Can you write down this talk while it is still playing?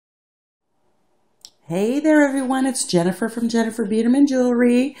Hey there, everyone. It's Jennifer from Jennifer Biedermann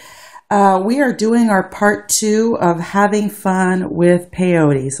Jewelry. We are doing our part 2 of having fun with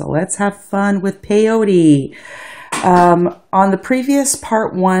peyote. So let's have fun with peyote. On the previous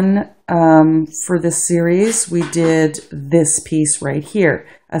part 1 for this series, we did this piece right here.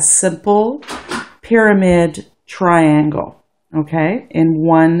 A simple pyramid triangle, okay, in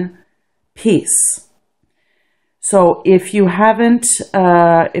one piece. So if you haven't,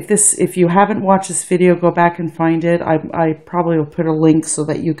 if you haven't watched this video, go back and find it. I probably will put a link so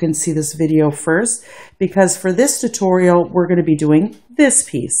that you can see this video first, because for this tutorial, we're going to be doing this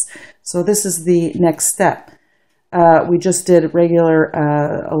piece. So this is the next step. We just did regular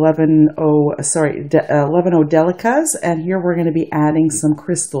 11 delicas, and here we're going to be adding some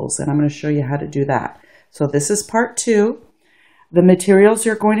crystals, and I'm going to show you how to do that. So this is part 2. The materials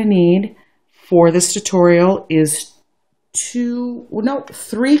you're going to need for this tutorial is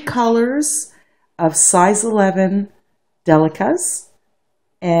 3 colors of size 11 delicas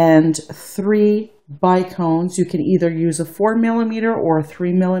and 3 bicones. You can either use a 4mm or a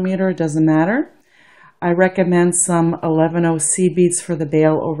 3mm, it doesn't matter. I recommend some 11-0 seed beads for the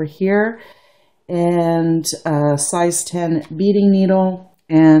bail over here, and size 10 beading needle,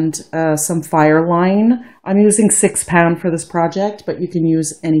 and some fire line. I'm using 6 pound for this project, but you can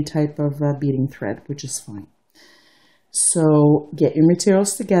use any type of beading thread, which is fine. So get your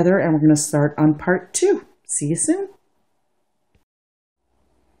materials together, and we're going to start on part 2. See you soon.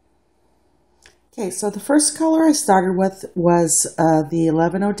 Okay, so the first color I started with was the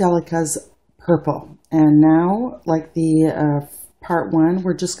 11-0 Delica's purple. And now, like the part 1,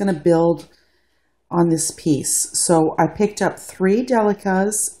 we're just going to build on this piece. So I picked up 3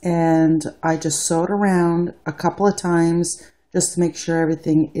 delicas and I just sewed around a couple of times just to make sure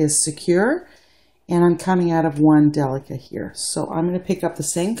everything is secure. And I'm coming out of 1 delica here. So I'm going to pick up the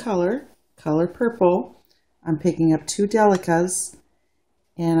same color purple. I'm picking up 2 delicas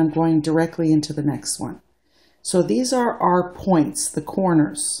and I'm going directly into the next one. So these are our points, the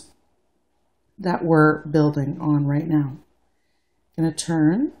corners that we're building on right now. I'm going to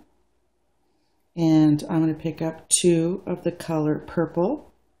turn, and I'm going to pick up 2 of the color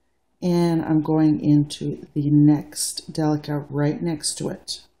purple, and I'm going into the next delica right next to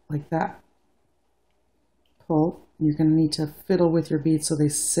it, like that. Pull. You're going to need to fiddle with your beads so they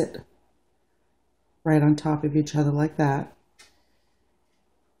sit right on top of each other like that.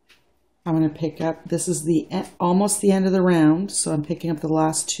 I'm going to pick up, this is the almost the end of the round, so I'm picking up the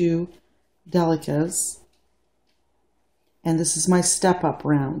last 2 delicas, and this is my step up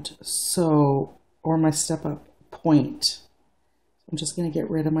round, so, or my step up point. I'm just going to get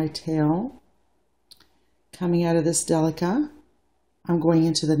rid of my tail. Coming out of this delica, I'm going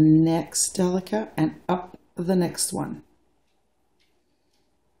into the next delica and up the next one.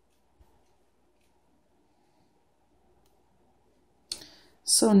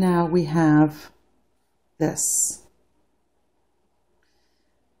 So now we have this.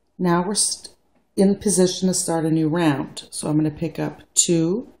 Now we're in position to start a new round. So I'm going to pick up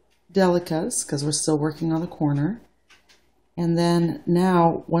 2 delicas because we're still working on the corner. And then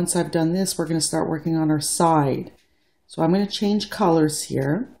now, once I've done this, we're going to start working on our side. So I'm going to change colors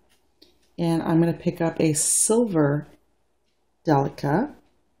here. And I'm going to pick up a silver delica.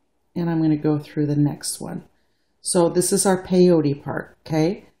 And I'm going to go through the next one. So this is our peyote part,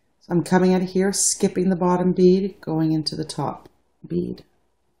 okay? So I'm coming out of here, skipping the bottom bead, going into the top bead.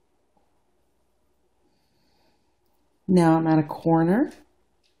 Now I'm at a corner,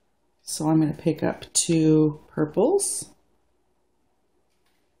 so I'm going to pick up 2 purples.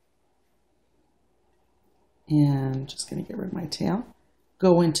 And just going to get rid of my tail.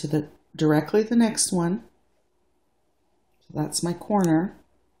 Go into directly the next one. So that's my corner.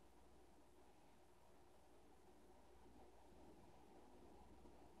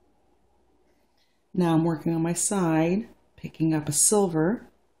 Now I'm working on my side, picking up a silver,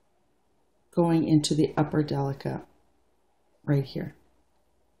 going into the upper delica. Right here.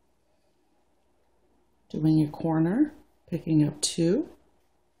 Doing a corner, picking up 2,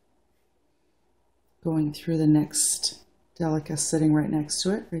 going through the next delica sitting right next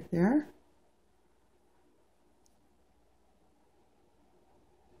to it, right there.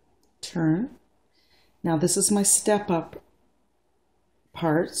 Turn. Now this is my step up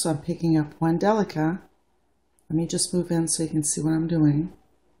part, so I'm picking up 1 delica. Let me just move in so you can see what I'm doing.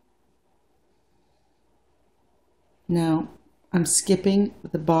 Now I'm skipping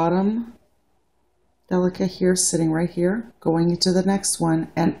the bottom delica here, sitting right here, going into the next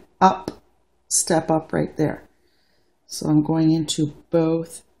one, and up, step up right there. So I'm going into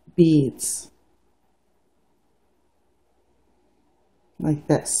both beads, like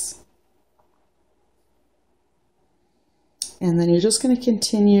this. And then you're just going to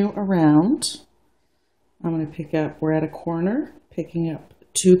continue around. I'm going to pick up, we're at a corner, picking up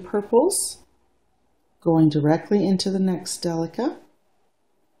 2 purples, going directly into the next delica.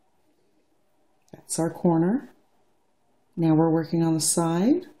 That's our corner. Now we're working on the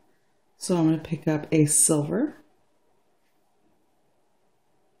side. So I'm going to pick up a silver,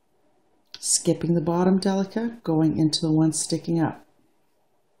 skipping the bottom delica, going into the one sticking up.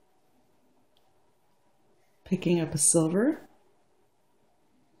 Picking up a silver,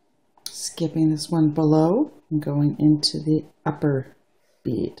 skipping this one below and going into the upper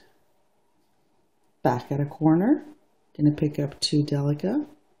bead. Back at a corner, going to pick up 2 delica.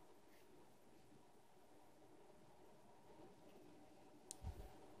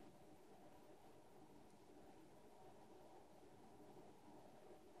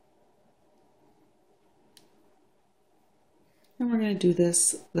 And we're going to do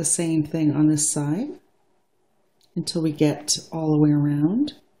this, the same thing on this side until we get all the way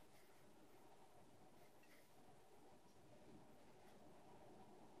around.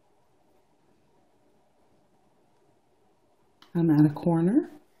 I'm at a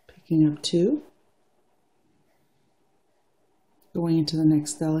corner, picking up 2, going into the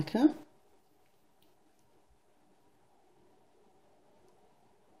next delica.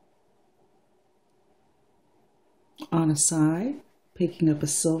 On a side, picking up a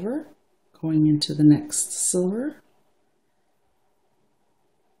silver, going into the next silver.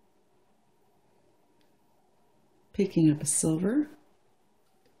 Picking up a silver.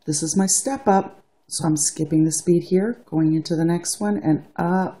 This is my step up, so I'm skipping this bead here, going into the next one and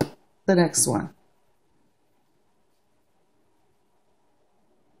up the next one.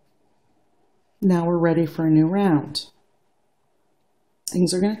 Now we're ready for a new round.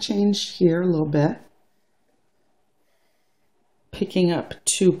 Things are going to change here a little bit. Picking up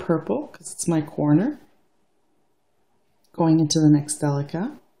 2 purple because it's my corner, going into the next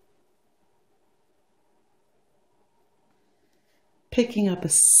delica. Picking up a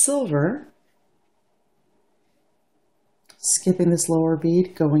silver, skipping this lower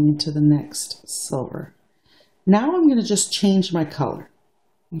bead, going into the next silver. Now I'm going to just change my color,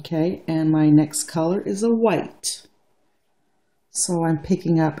 okay? And my next color is a white. So I'm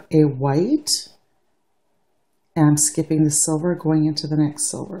picking up a white, and I'm skipping the silver, going into the next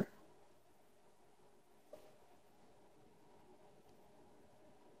silver.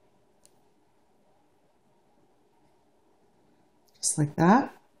 Just like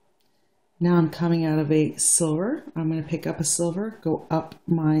that. Now I'm coming out of a silver. I'm going to pick up a silver, go up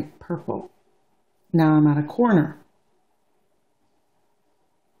my purple. Now I'm at a corner.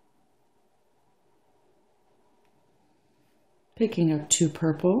 Picking up 2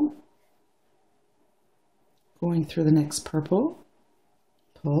 purple, going through the next purple,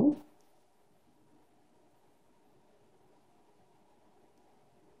 pull.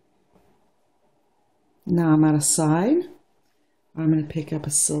 Now I'm at a side. I'm going to pick up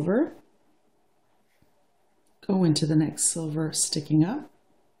a silver, go into the next silver sticking up,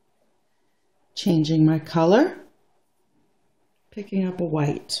 changing my color, picking up a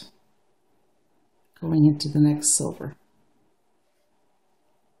white, going into the next silver.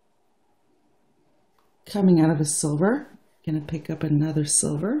 Coming out of a silver, going to pick up another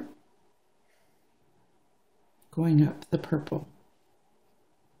silver, going up the purple.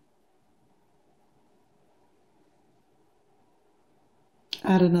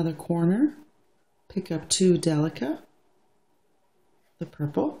 Add another corner, pick up 2 delica, the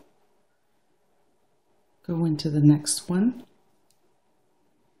purple, go into the next one.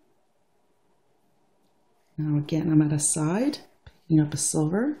 Now again, I'm at a side, picking up a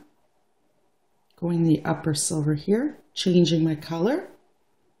silver, going the upper silver here, changing my color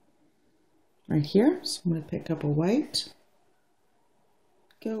right here. So I'm going to pick up a white,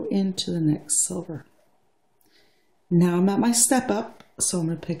 go into the next silver. Now I'm at my step up, so I'm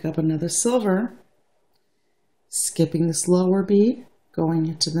going to pick up another silver, skipping this lower bead, going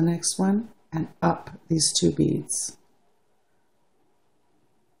into the next one, and up these 2 beads.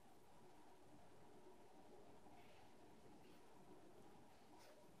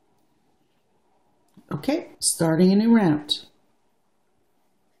 Okay, starting a new round.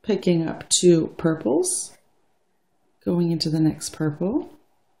 Picking up 2 purples, going into the next purple.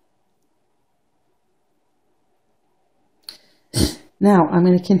 Now I'm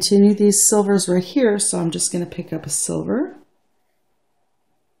going to continue these silvers right here, so I'm just going to pick up a silver.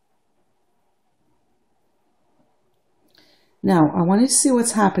 Now I want you to see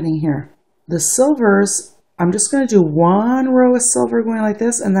what's happening here. The silvers, I'm just going to do 1 row of silver going like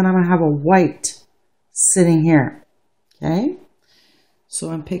this, and then I'm going to have a white sitting here, okay? So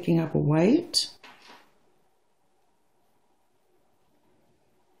I'm picking up a white,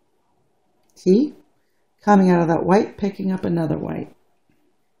 See? Coming out of that white, picking up another white.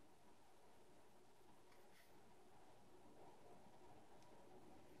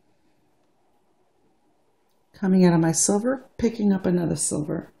 Coming out of my silver, picking up another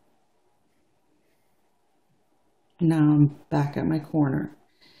silver. Now I'm back at my corner.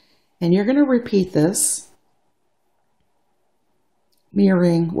 And you're going to repeat this,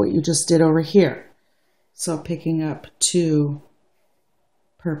 mirroring what you just did over here. So picking up 2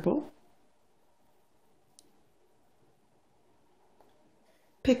 purple,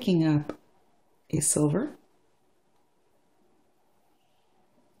 picking up a silver,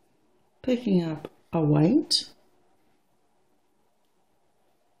 picking up a white,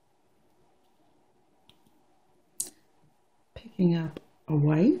 picking up a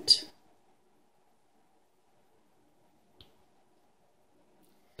white,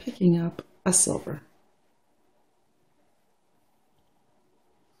 picking up a silver.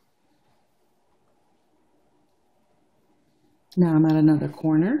 Now I'm at another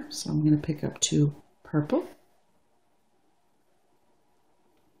corner, so I'm going to pick up 2 purple.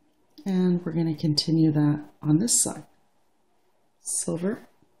 And we're going to continue that on this side. Silver,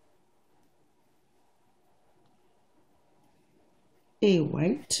 a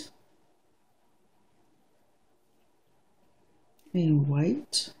white, a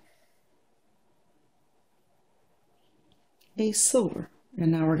white, a silver.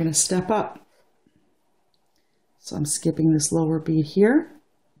 And now we're going to step up. So I'm skipping this lower bead here,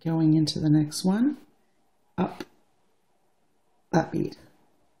 going into the next one, up that bead.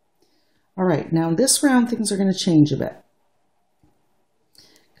 All right, now this round things are going to change a bit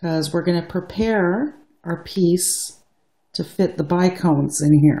because we're going to prepare our piece to fit the bicones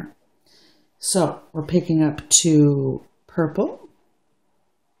in here. So we're picking up 2 purple,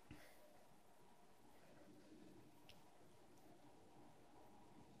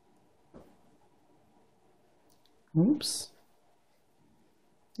 oops,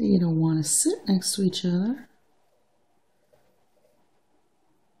 you don't want to sit next to each other.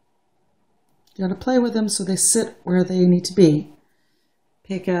 You got to play with them so they sit where they need to be.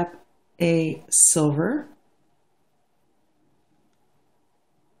 Pick up a silver,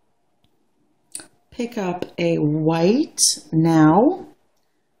 pick up a white. Now,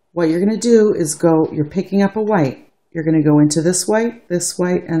 what you're going to do is you're picking up a white. You're going to go into this white,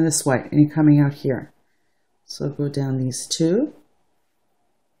 and this white, and you're coming out here. So go down these 2.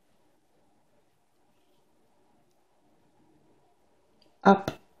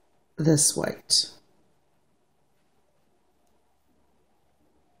 Up this white.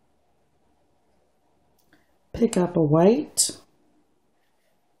 Pick up a white.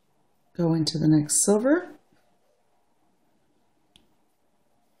 Go into the next silver.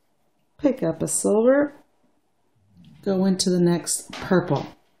 Pick up a silver. Go into the next purple.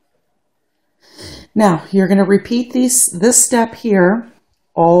 Now you're going to repeat this step here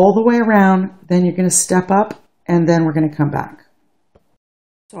all the way around. Then you're going to step up and then we're going to come back.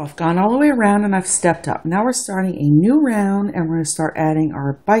 So I've gone all the way around and I've stepped up. Now we're starting a new round and we're going to start adding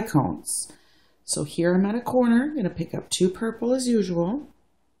our bicones. So here I'm at a corner. I'm going to pick up 2 purple as usual.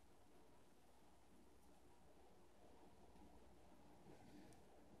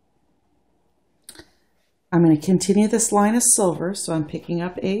 I'm going to continue this line of silver. So I'm picking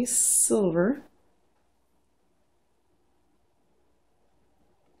up a silver.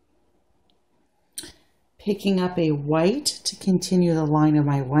 Picking up a white to continue the line of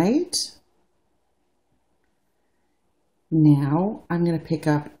my white. Now I'm going to pick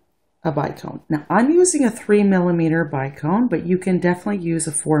up a bicone. Now I'm using a 3mm bicone, but you can definitely use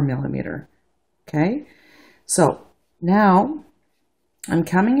a 4mm. Okay, so now I'm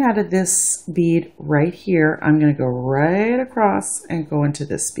coming out of this bead right here. I'm going to go right across and go into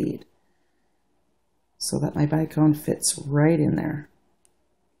this bead so that my bicone fits right in there.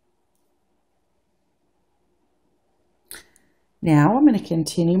 Now I'm going to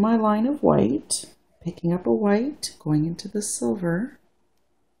continue my line of white, picking up a white, going into the silver.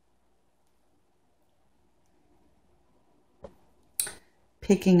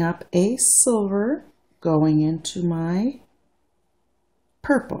 Picking up a silver, going into my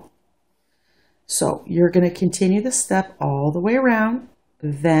purple. So you're going to continue the step all the way around.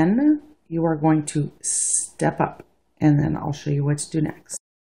 Then you are going to step up and then I'll show you what to do next.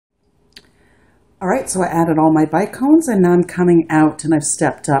 All right, so I added all my bicones and now I'm coming out and I've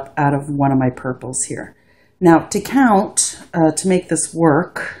stepped up out of one of my purples here. Now to count, to make this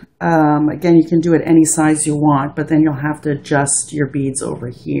work, again, you can do it any size you want, but then you'll have to adjust your beads over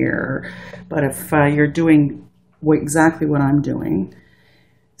here. But if you're doing exactly what I'm doing,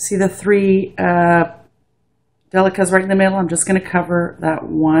 see the 3 delicas right in the middle? I'm just going to cover that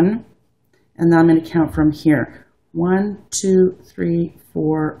one And then I'm going to count from here. 1, 2, 3,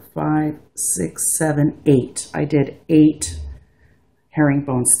 4, 5, 6, 7, 8. I did 8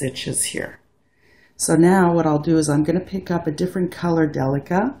 herringbone stitches here. So now what I'll do is I'm going to pick up a different color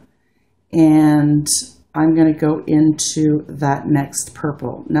delica, and I'm going to go into that next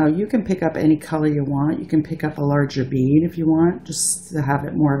purple. Now you can pick up any color you want. You can pick up a larger bead if you want, just to have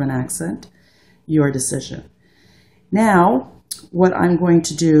it more of an accent. Your decision. Now what I'm going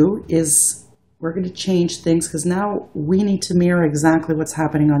to do is we're going to change things, because now we need to mirror exactly what's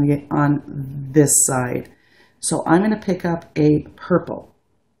happening on this side. So I'm going to pick up a purple.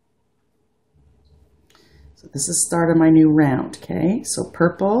 So this is the start of my new round, okay? So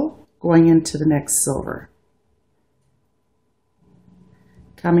purple going into the next silver.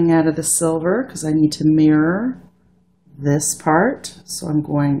 Coming out of the silver, because I need to mirror this part. So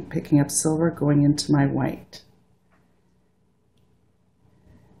I'm picking up silver, going into my white.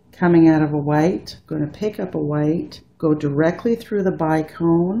 Coming out of a white, going to pick up a white, go directly through the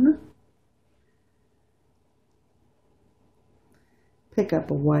bicone, pick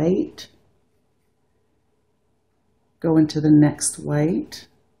up a white, go into the next white,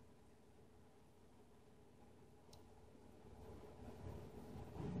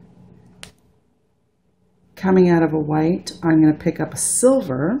 coming out of a white, I'm going to pick up a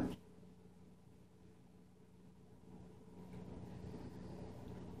silver,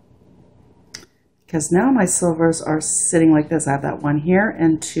 because now my silvers are sitting like this. I have that 1 here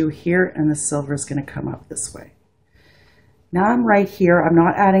and 2 here, and the silver is going to come up this way. Now I'm right here. I'm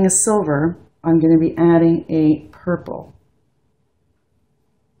not adding a silver. I'm going to be adding a purple.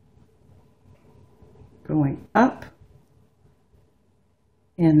 Going up,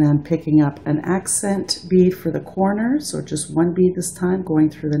 and then picking up an accent bead for the corner. So just 1 bead this time, going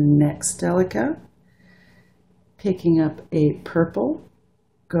through the next delica. Picking up a purple,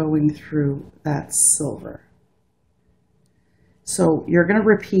 going through that silver. So you're going to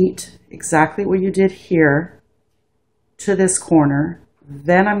repeat exactly what you did here to this corner.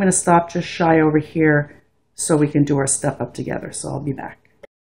 Then I'm going to stop just shy over here so we can do our step up together. So I'll be back.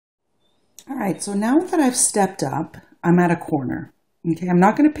 All right, so now that I've stepped up, I'm at a corner. Okay, I'm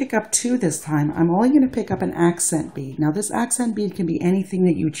not going to pick up 2 this time. I'm only going to pick up an accent bead. Now this accent bead can be anything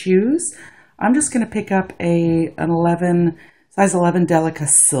that you choose. I'm just going to pick up an size 11 delica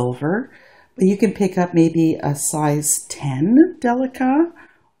silver, but you can pick up maybe a size 10 delica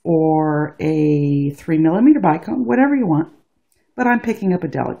or a 3mm bicone, whatever you want, but I'm picking up a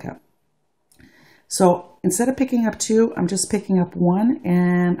delica. So instead of picking up 2, I'm just picking up 1,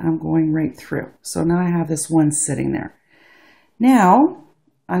 and I'm going right through. So now I have this 1 sitting there. Now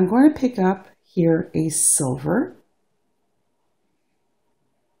I'm going to pick up here a silver.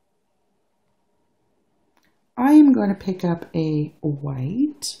 I am going to pick up a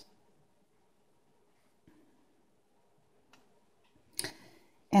white,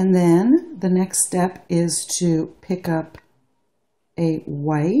 and then the next step is to pick up a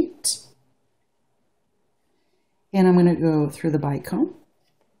white, and I'm going to go through the bicone.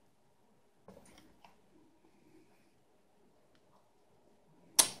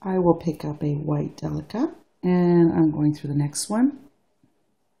 I will pick up a white delica, and I'm going through the next one.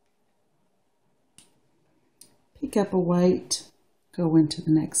 Pick up a white, go into the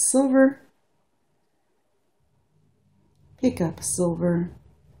next silver, pick up a silver,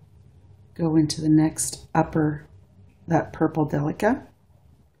 go into the next that purple delica,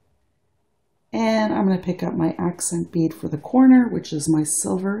 and I'm going to pick up my accent bead for the corner, which is my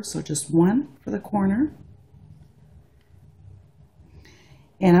silver, so just 1 for the corner.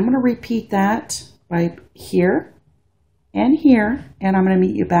 And I'm going to repeat that by here, and I'm going to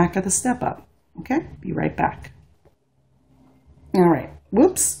meet you back at the step up. Okay, be right back. All right,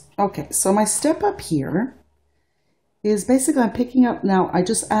 whoops. Okay, so my step up here is basically I'm picking up, now I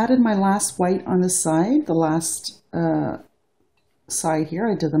just added my last white on this side, the last side here.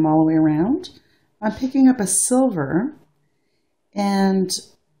 I did them all the way around. I'm picking up a silver, and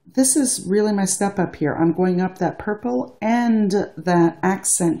this is really my step up here. I'm going up that purple and that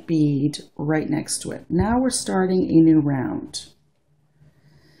accent bead right next to it. Now we're starting a new round.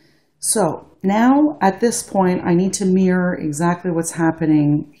 So now at this point, I need to mirror exactly what's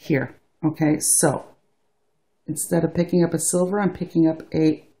happening here. Okay, so instead of picking up a silver, I'm picking up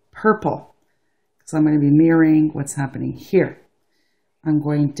a purple, because I'm going to be mirroring what's happening here. I'm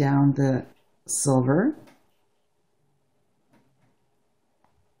going down the silver,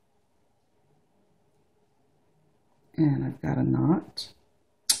 and I've got a knot.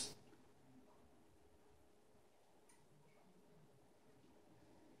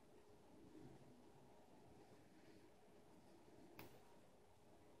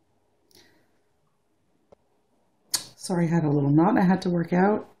 Sorry, I had a little knot I had to work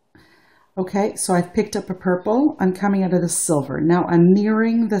out. Okay, so I've picked up a purple. I'm coming out of the silver. Now I'm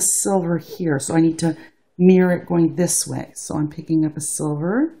mirroring the silver here, so I need to mirror it going this way. So I'm picking up a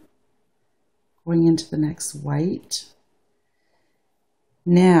silver, going into the next white.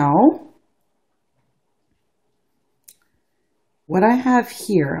 Now, what I have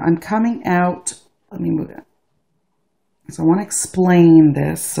here, I'm coming out, let me move it. So I want to explain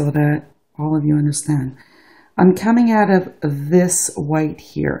this so that all of you understand. I'm coming out of this white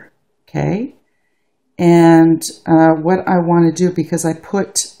here, okay? And what I want to do, because I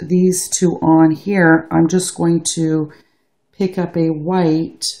put these two on here, I'm just going to pick up a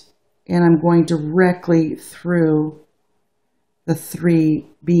white and I'm going directly through the 3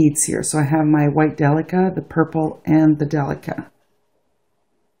 beads here. So I have my white delica, the purple, and the delica.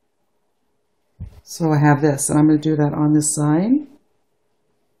 So I have this, and I'm going to do that on this side.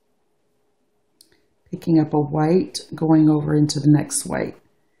 Picking up a white, going over into the next white.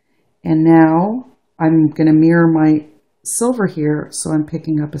 And now I'm going to mirror my silver here, so I'm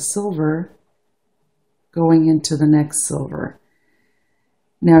picking up a silver, going into the next silver.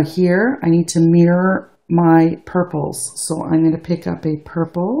 Now here, I need to mirror my purples. So I'm going to pick up a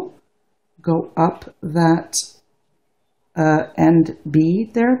purple, go up that end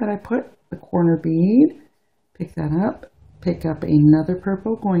bead there that I put, the corner bead, pick that up, pick up another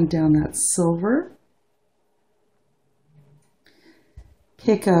purple, going down that silver,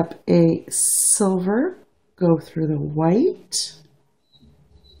 pick up a silver, go through the white,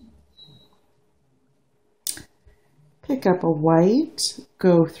 pick up a white,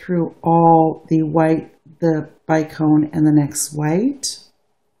 go through all the white, the bicone, and the next white,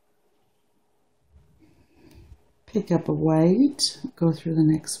 pick up a white, go through the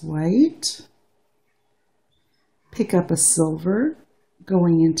next white, pick up a silver,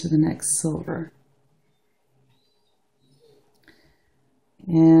 going into the next silver.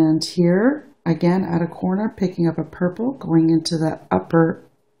 And here, again, at a corner, picking up a purple, going into the upper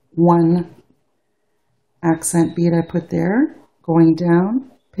 1 accent bead I put there, going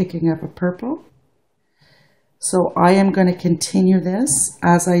down, picking up a purple. So I am going to continue this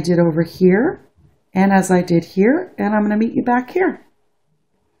as I did over here and as I did here, and I'm going to meet you back here.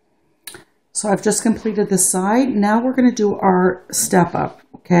 So I've just completed this side. Now we're going to do our step up,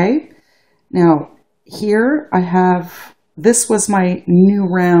 okay? Now here I have, this was my new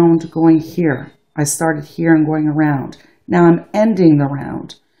round going here. I started here and going around. Now I'm ending the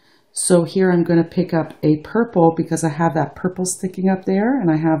round. So here I'm going to pick up a purple because I have that purple sticking up there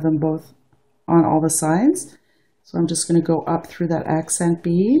and I have them both on all the sides. So I'm just going to go up through that accent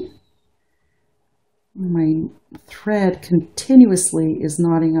bead. My thread continuously is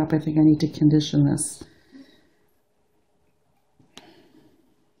knotting up. I think I need to condition this.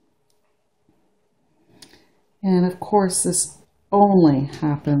 And of course, this only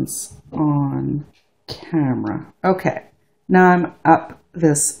happens on camera. Okay, now I'm up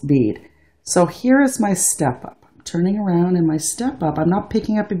this bead. So here is my step up. I'm turning around and my step up, I'm not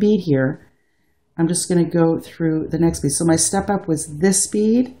picking up a bead here. I'm just going to go through the next bead. So my step up was this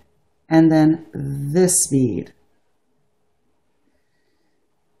bead and then this bead.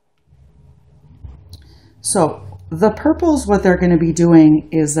 So the purples, what they're going to be doing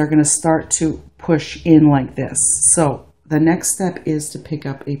is they're going to start to push in like this. So the next step is to pick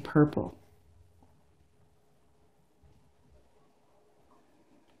up a purple.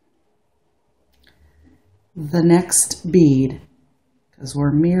 The next bead, because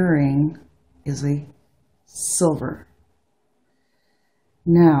we're mirroring, is a silver.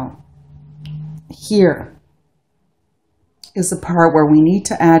 Now, here is the part where we need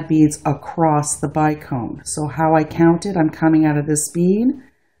to add beads across the bicone. So how I count it, I'm coming out of this bead,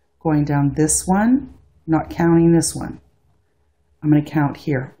 going down this one, not counting this one. I'm going to count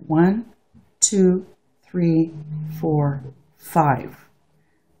here. 1, 2, 3, 4, 5.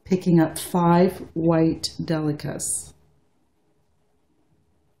 Picking up 5 white delicas.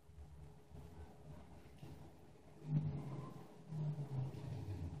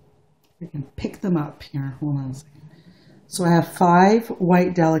 We can pick them up here. Hold on a second. So I have 5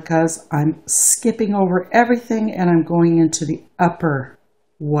 white delicas. I'm skipping over everything and I'm going into the upper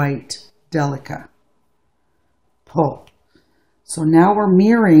white delica. Pull. So now we're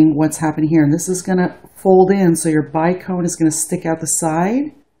mirroring what's happening here. And this is going to fold in, so your bicone is going to stick out the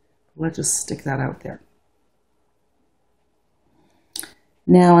side. Let's just stick that out there.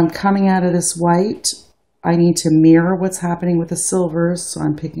 Now I'm coming out of this white. I need to mirror what's happening with the silvers. So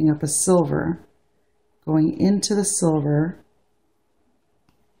I'm picking up a silver, going into the silver.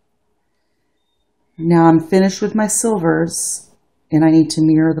 Now I'm finished with my silvers and I need to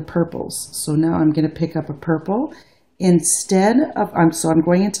mirror the purples. So now I'm going to pick up a purple instead of, so I'm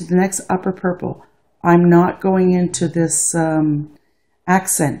going into the next upper purple. I'm not going into this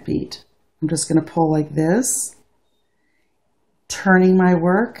accent bead. I'm just going to pull like this, turning my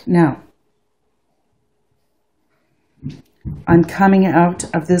work. Now, I'm coming out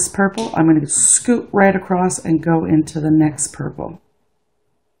of this purple. I'm going to scoot right across and go into the next purple.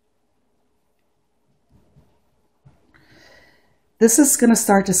 This is going to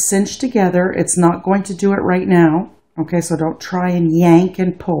start to cinch together. It's not going to do it right now. Okay, so don't try and yank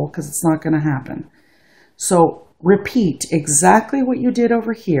and pull because it's not going to happen. So repeat exactly what you did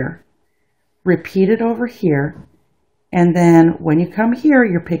over here. Repeat it over here. And then when you come here,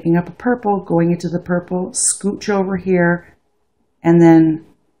 you're picking up a purple, going into the purple, scooch over here, and then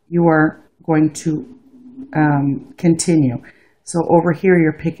you are going to continue. So over here,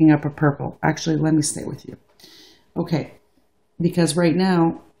 you're picking up a purple. Actually, let me stay with you. Okay, because right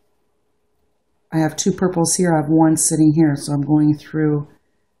now, I have two purples here. I have one sitting here, so I'm going through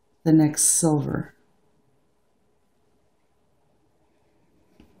the next silver.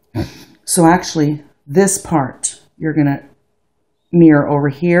 So actually, this part, you're going to mirror over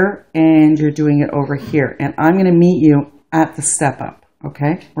here, and you're doing it over here. And I'm going to meet you at the step up,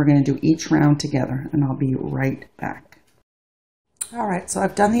 okay? We're going to do each round together, and I'll be right back. All right, so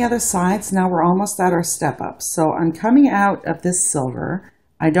I've done the other sides. Now we're almost at our step up. So I'm coming out of this silver.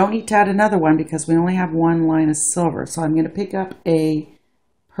 I don't need to add another one because we only have one line of silver. So I'm going to pick up a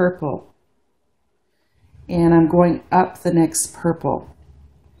purple, and I'm going up the next purple.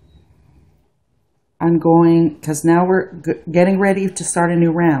 I'm going, because now we're getting ready to start a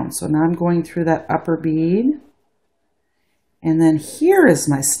new round. So now I'm going through that upper bead. And then here is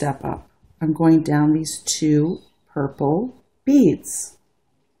my step up. I'm going down these two purple beads.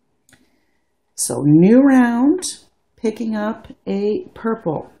 So new round, picking up a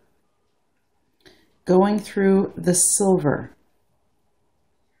purple, going through the silver,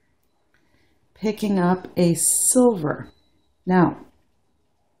 picking up a silver. Now,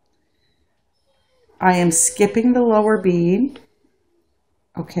 I am skipping the lower bead,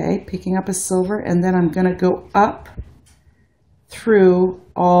 okay, picking up a silver, and then I'm going to go up through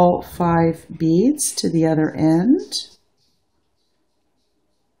all 5 beads to the other end,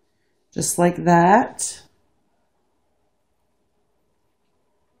 just like that.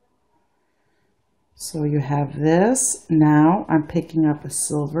 So you have this. Now I'm picking up a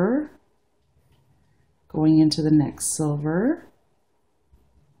silver, going into the next silver.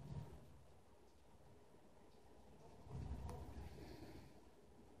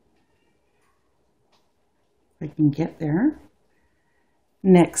 I can get there.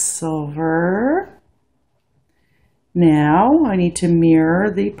 Next silver. Now I need to mirror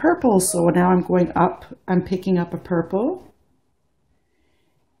the purple. So now I'm going up. I'm picking up a purple.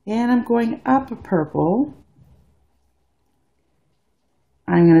 And I'm going up a purple.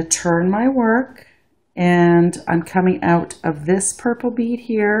 I'm going to turn my work. And I'm coming out of this purple bead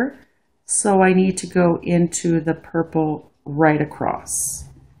here. So I need to go into the purple right across.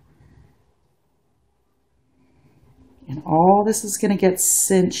 And all this is going to get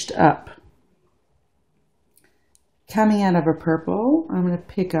cinched up. Coming out of a purple, I'm going to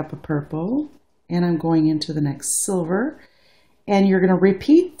pick up a purple, and I'm going into the next silver. And you're going to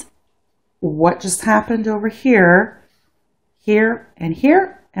repeat what just happened over here, here, and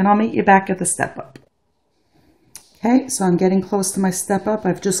here, and I'll meet you back at the step up. Okay, so I'm getting close to my step up.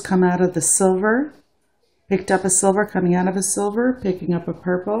 I've just come out of the silver, picked up a silver, coming out of a silver, picking up a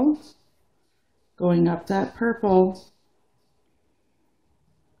purple, going up that purple.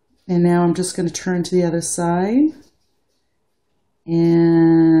 And now I'm just going to turn to the other side.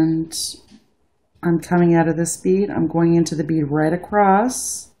 And I'm coming out of this bead. I'm going into the bead right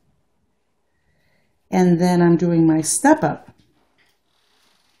across. And then I'm doing my step up.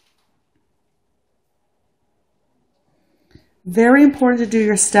 Very important to do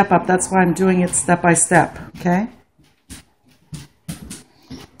your step up. That's why I'm doing it step by step, okay?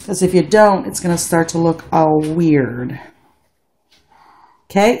 Because if you don't, it's going to start to look all weird.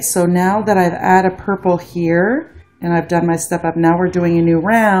 Okay, so now that I've added a purple here and I've done my step up, now we're doing a new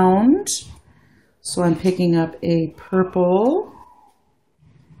round. So I'm picking up a purple,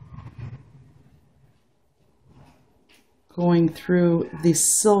 going through the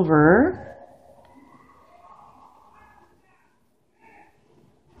silver.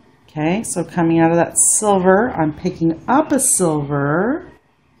 Okay, so coming out of that silver, I'm picking up a silver.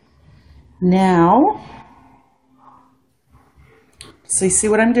 Now, so you see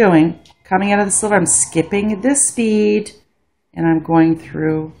what I'm doing? Coming out of the silver, I'm skipping this bead, and I'm going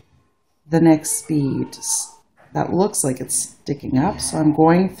through the next bead. That looks like it's sticking up, so I'm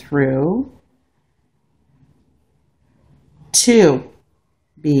going through 2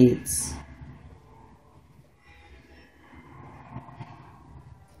 beads.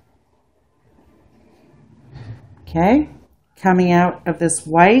 Okay, coming out of this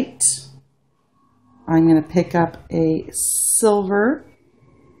white, I'm going to pick up a silver,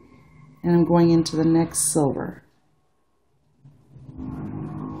 and I'm going into the next silver.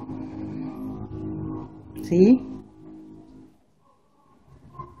 See?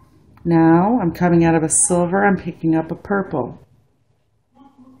 Now I'm coming out of a silver, I'm picking up a purple.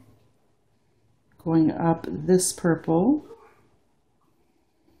 Going up this purple,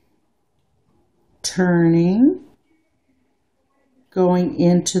 turning, going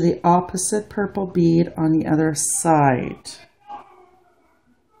into the opposite purple bead on the other side.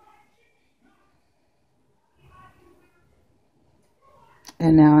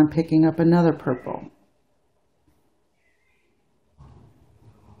 And now I'm picking up another purple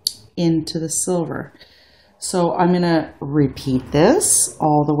into the silver. So I'm going to repeat this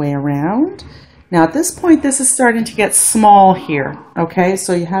all the way around. Now at this point, this is starting to get small here, okay?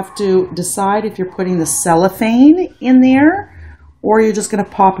 So you have to decide if you're putting the cellophane in there or you're just going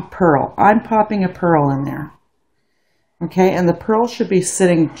to pop a pearl. I'm popping a pearl in there, okay? And the pearl should be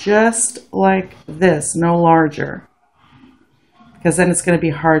sitting just like this, no larger, because then it's going to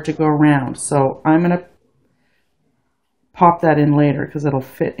be hard to go around. So I'm going to pop that in later because it'll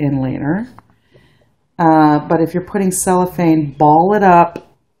fit in later. But if you're putting cellophane, ball it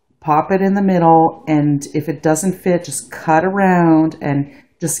up, pop it in the middle, and if it doesn't fit, just cut around and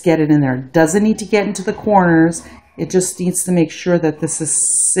just get it in there. It doesn't need to get into the corners. It just needs to make sure that this is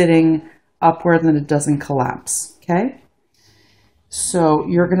sitting upward and that it doesn't collapse, okay? So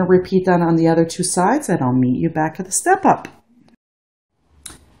you're going to repeat that on the other 2 sides, and I'll meet you back at the step up.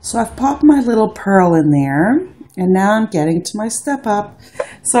 So I've popped my little pearl in there, and now I'm getting to my step up.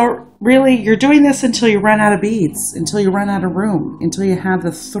 So really, you're doing this until you run out of beads, until you run out of room, until you have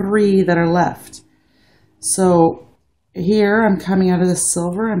the 3 that are left. So here I'm coming out of the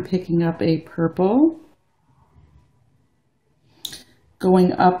silver, I'm picking up a purple,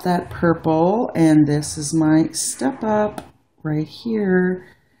 going up that purple, and this is my step up right here.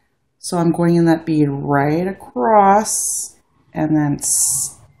 So I'm going in that bead right across and then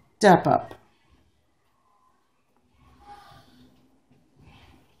step up.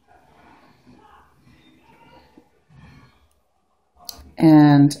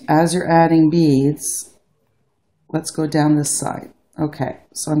 And as you're adding beads, let's go down this side. Okay,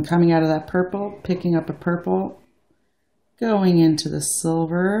 so I'm coming out of that purple, picking up a purple, going into the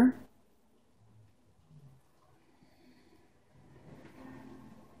silver.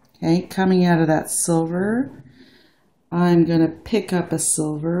 Okay, coming out of that silver, I'm going to pick up a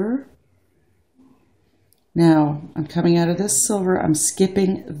silver. Now, I'm coming out of this silver, I'm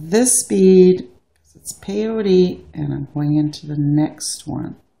skipping this bead, it's peyote, and I'm going into the next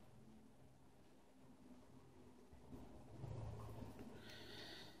one.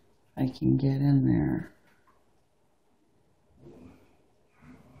 I can get in there.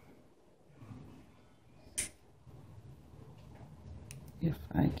 If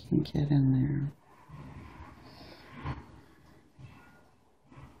I can get in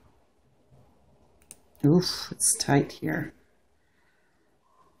there. Oof, it's tight here.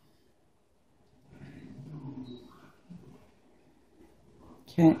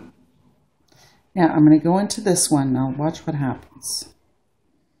 Okay, now I'm going to go into this one. Now watch what happens.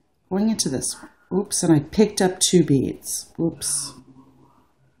 Going into this one. Oops, and I picked up 2 beads. Oops.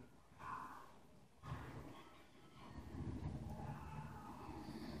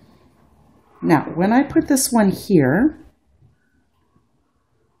 Now, when I put this one here,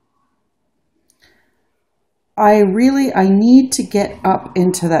 I need to get up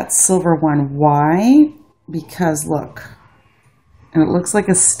into that silver one. Why? Because look. And it looks like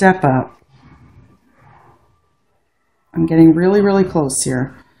a step up. I'm getting really, really close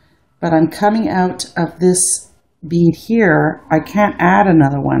here. But I'm coming out of this bead here. I can't add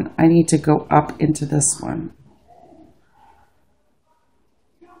another one. I need to go up into this one.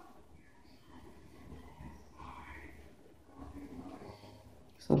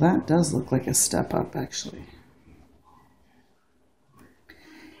 So that does look like a step up, actually.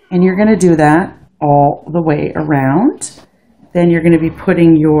 And you're going to do that all the way around. Then you're going to be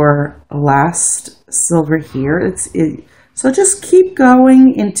putting your last silver here. So just keep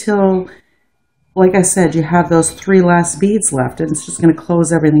going until, like I said, you have those 3 last beads left, and it's just going to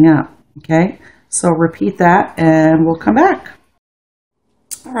close everything up, okay? So repeat that, and we'll come back.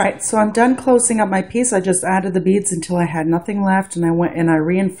 All right, so I'm done closing up my piece. I just added the beads until I had nothing left, and I went and I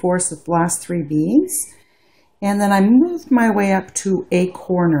reinforced the last 3 beads. And then I moved my way up to a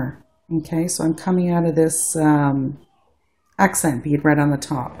corner, okay? So I'm coming out of this accent bead right on the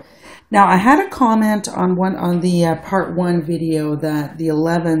top. Now I had a comment on the part 1 video that the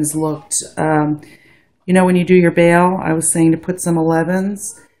 11s looked, you know, when you do your bail, I was saying to put some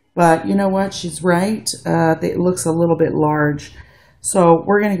 11s, but you know what? She's right. It looks a little bit large. So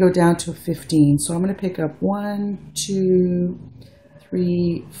we're going to go down to a 15. So I'm going to pick up 1, 2,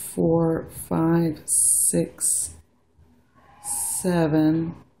 3, 4, 5, 6,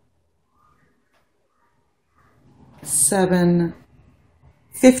 7,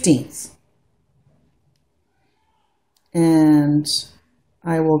 15ths. And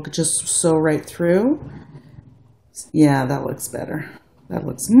I will just sew right through. Yeah, that looks better. That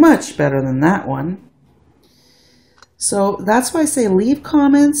looks much better than that one. So that's why I say leave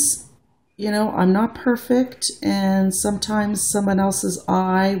comments. You know, I'm not perfect, and sometimes someone else's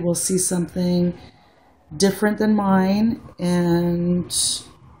eye will see something different than mine, and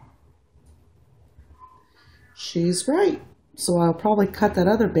she's right. So I'll probably cut that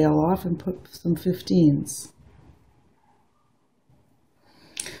other bail off and put some 15s.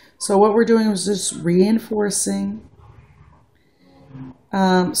 So what we're doing is just reinforcing.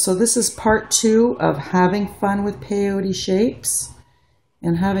 So this is part 2 of having fun with peyote shapes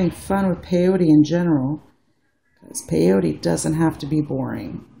and having fun with peyote in general, because peyote doesn't have to be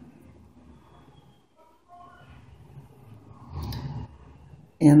boring.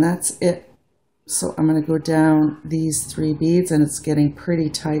 And that's it. So I'm going to go down these 3 beads, and it's getting pretty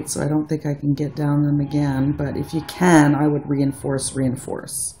tight, so I don't think I can get down them again. But if you can, I would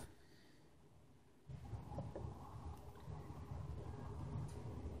reinforce.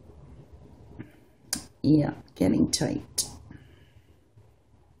 Yeah, getting tight.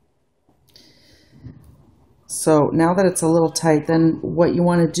 So now that it's a little tight, then what you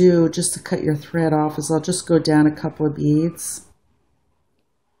want to do just to cut your thread off is I'll just go down a couple of beads.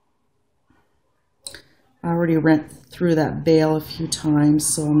 I already went through that bail a few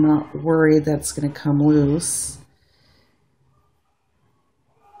times, so I'm not worried that's going to come loose.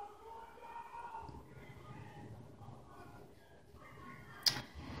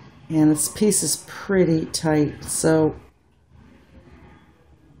 And this piece is pretty tight, so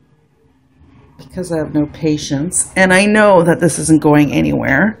because I have no patience, and I know that this isn't going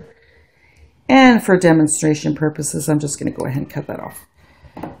anywhere, and for demonstration purposes, I'm just going to go ahead and cut that off.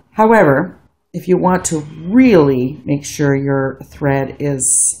 However, if you want to really make sure your thread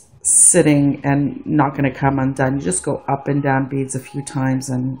is sitting and not going to come undone, you just go up and down beads a few times,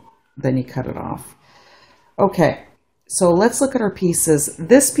 and then you cut it off. Okay. So let's look at our pieces.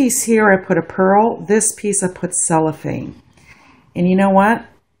 This piece here, I put a pearl. This piece, I put cellophane. And you know what?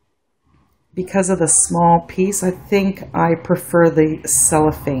 Because of the small piece, I think I prefer the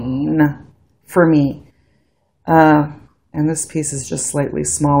cellophane for me. And this piece is just slightly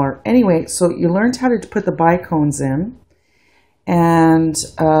smaller. Anyway, so you learned how to put the bicones in. And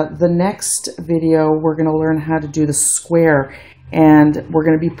the next video, we're going to learn how to do the square. And we're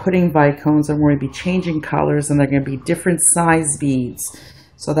going to be putting bicones, and we're going to be changing colors, and they're going to be different size beads.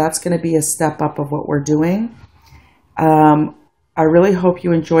 So that's going to be a step up of what we're doing. I really hope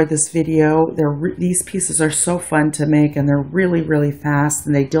you enjoyed this video. These pieces are so fun to make, and they're really, really fast,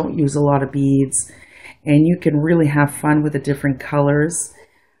 and they don't use a lot of beads. And you can really have fun with the different colors.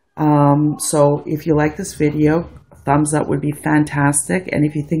 So if you like this video, a thumbs up would be fantastic. And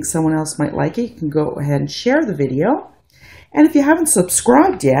if you think someone else might like it, you can go ahead and share the video. And if you haven't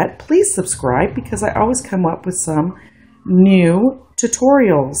subscribed yet, please subscribe, because I always come up with some new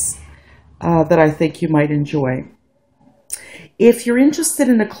tutorials that I think you might enjoy. If you're interested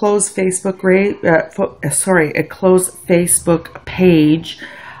in a closed Facebook page,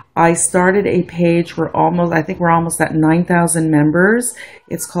 I started a page. I think we're almost at 9,000 members.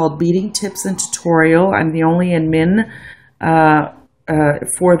 It's called Beading Tips and Tutorial. I'm the only admin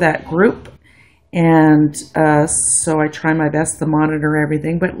for that group. And so I try my best to monitor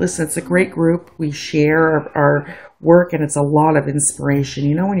everything. But listen, it's a great group. We share our work, and it's a lot of inspiration.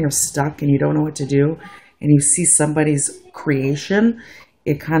 You know, when you're stuck and you don't know what to do, and you see somebody's creation,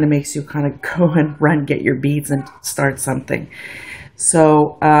 it kind of makes you kind of go and run, get your beads, and start something.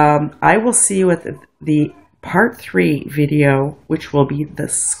 So I will see you at the part 3 video, which will be the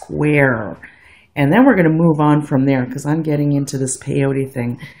square. And then we're going to move on from there, because I'm getting into this peyote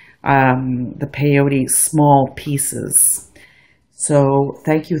thing. The peyote small pieces. So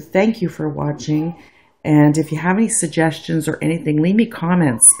thank you for watching. And if you have any suggestions or anything, leave me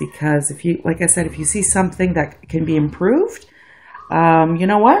comments, because like I said, if you see something that can be improved, you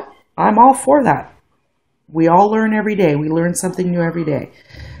know what? I'm all for that. We all learn every day. We learn something new every day.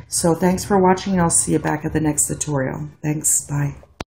 So thanks for watching. I'll see you back at the next tutorial. Thanks. Bye.